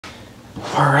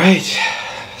All right,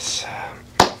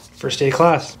 first day of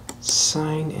class.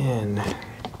 Sign in.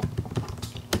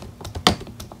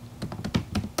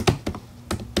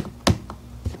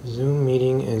 Zoom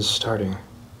meeting is starting.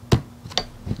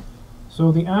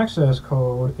 So the access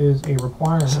code is a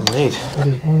requirement. It's late.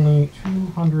 It is only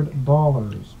 $200.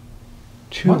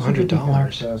 $200. Once you get the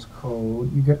access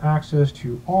code, you get access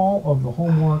to all of the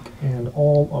homework and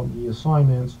all of the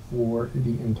assignments for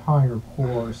the entire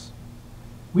course.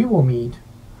 We will meet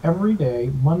every day,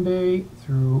 Monday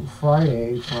through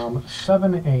Friday, from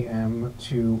 7 a.m.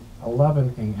 to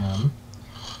 11 a.m.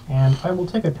 and I will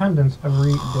take attendance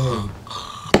every day.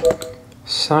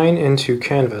 Sign into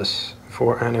Canvas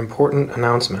for an important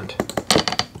announcement.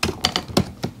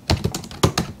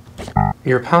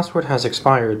 Your password has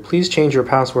expired. Please change your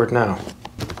password now.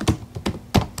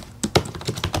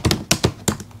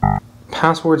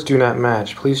 Passwords do not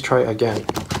match. Please try again.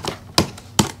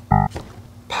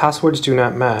 Passwords do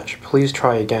not match. Please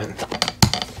try again.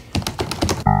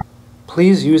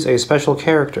 Please use a special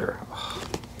character.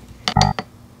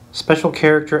 Special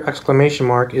character exclamation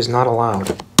mark is not allowed.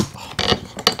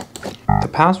 The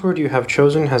password you have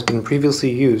chosen has been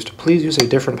previously used. Please use a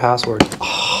different password.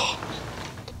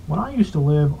 When I used to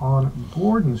live on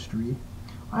Gordon Street,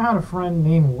 I had a friend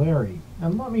named Larry.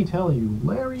 And let me tell you,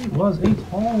 Larry was a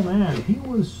tall man. He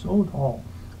was so tall.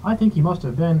 I think he must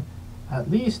have been at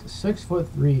least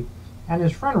 6'3". And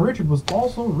his friend Richard was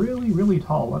also really, really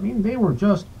tall. I mean, they were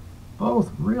just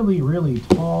both really, really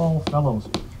tall fellows.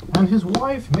 And his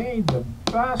wife made the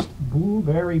best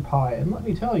blueberry pie. And let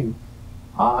me tell you,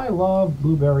 I love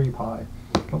blueberry pie.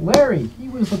 But Larry, he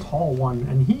was the tall one,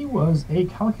 and he was a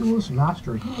calculus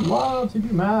master. He loved to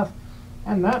do math,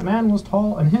 and that man was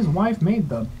tall, and his wife made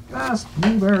the best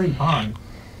blueberry pie.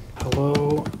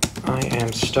 Hello, I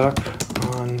am stuck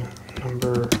on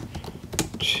number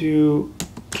 2.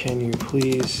 Can you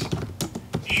please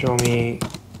show me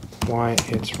why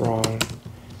it's wrong?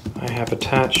 I have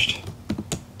attached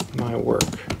my work.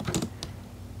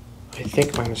 I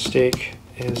think my mistake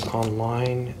is on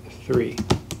line 3.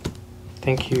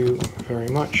 Thank you very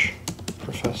much,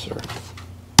 Professor.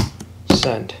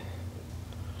 Send.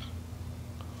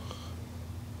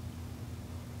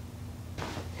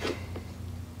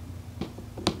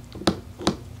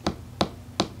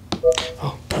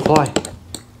 Oh, reply.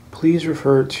 Please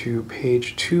refer to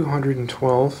page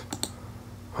 212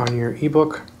 on your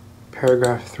ebook,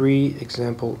 paragraph 3,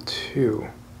 example 2.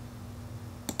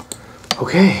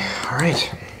 Okay, all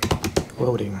right.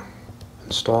 Loading.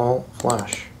 Install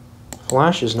Flash.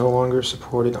 Flash is no longer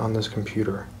supported on this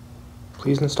computer.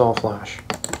 Please install Flash.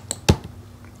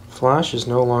 Flash is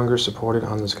no longer supported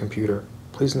on this computer.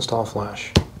 Please install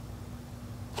Flash.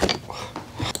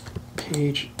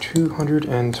 Page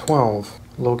 212.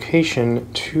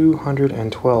 Location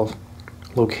 212.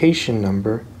 Location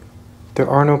number. There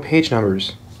are no page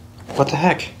numbers. What the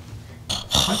heck?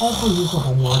 I also use the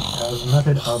homework as a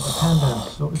method of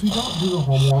attendance. So if you don't do the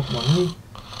homework 1 week,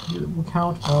 it will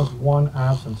count as 1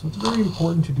 absence. So it's very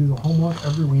important to do the homework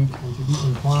every week and to be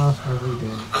in class every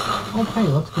day. Okay,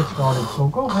 let's get started. So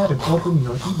go ahead and open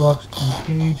your ebooks to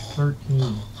page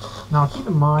 13. Now keep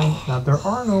in mind that there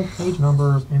are no page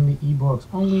numbers in the ebooks,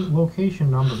 only location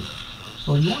numbers.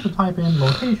 So you want to type in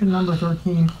location number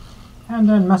 13 and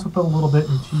then mess with it a little bit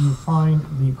until you find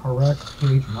the correct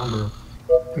page number.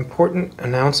 Important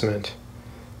announcement.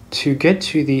 To get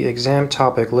to the exam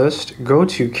topic list, go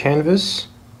to Canvas,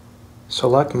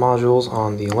 select modules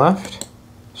on the left,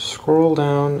 scroll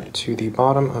down to the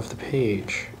bottom of the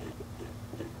page.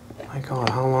 My God,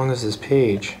 how long is this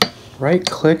page?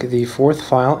 Right-click the 4th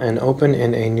file and open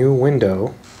in a new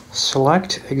window.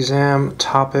 Select Exam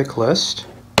Topic List.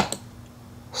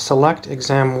 Select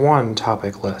Exam 1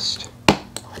 Topic List.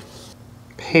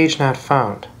 Page not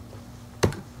found.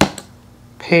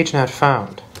 Page not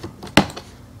found.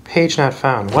 Page not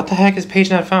found. What the heck is page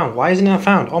not found? Why is it not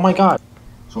found? Oh my God.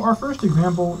 So our first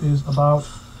example is about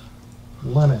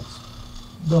limits.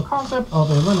 The concept of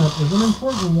a limit is an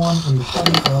important one in the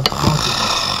study of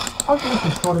calculus. Calculus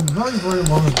was started very, very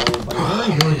long ago by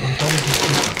very, very intelligent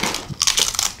people.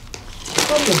 The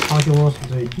study of calculus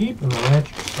is a deep and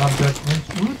rich subject, and its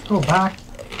roots go back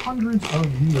hundreds of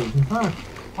years. In fact,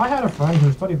 I had a friend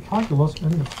who studied calculus in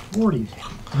the 40s.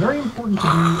 Very important to do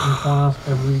in class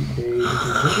every day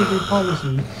because there is a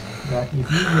policy that if you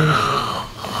miss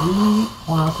 3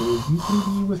 classes, you can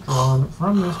be withdrawn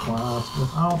from this class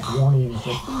without warning.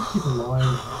 So please keep in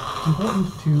mind, it's important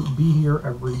to be here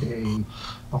every day.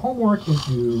 The homework is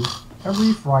due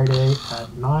every Friday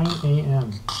at 9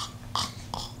 a.m.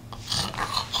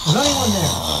 Is anyone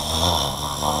there?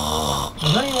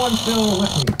 Is anyone still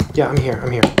with me? Yeah, I'm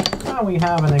here. Now now we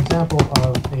have an example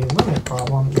of a limit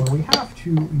problem where we have to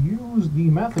use the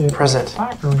method of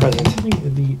factoring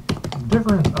using the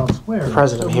difference of squares.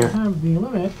 So we have the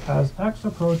limit as x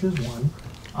approaches 1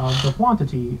 of the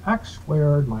quantity x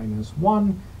squared minus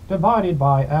 1 divided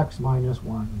by x minus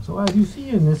 1. So as you see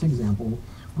in this example,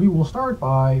 we will start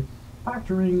by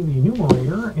factoring the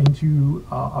numerator into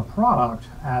a product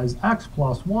as x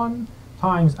plus 1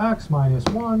 times x minus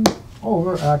 1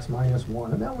 over x minus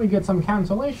 1. And then we get some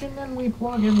cancellation, and we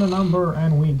plug in the number,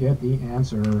 and we get the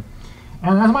answer.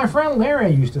 And as my friend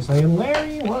Larry used to say,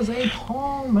 Larry was a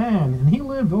tall man, and he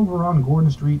lived over on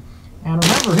Gordon Street. And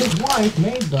remember, his wife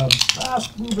made the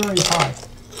best blueberry pie.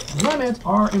 Limits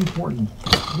are important.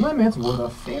 Limits were the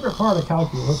favorite part of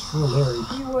calculus for Larry.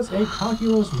 He was a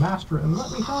calculus master, and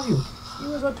let me tell you, he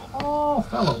was a tall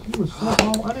fellow. He was so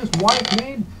tall, and his wife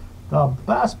made the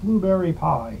best blueberry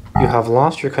pie. You have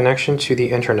lost your connection to the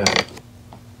internet.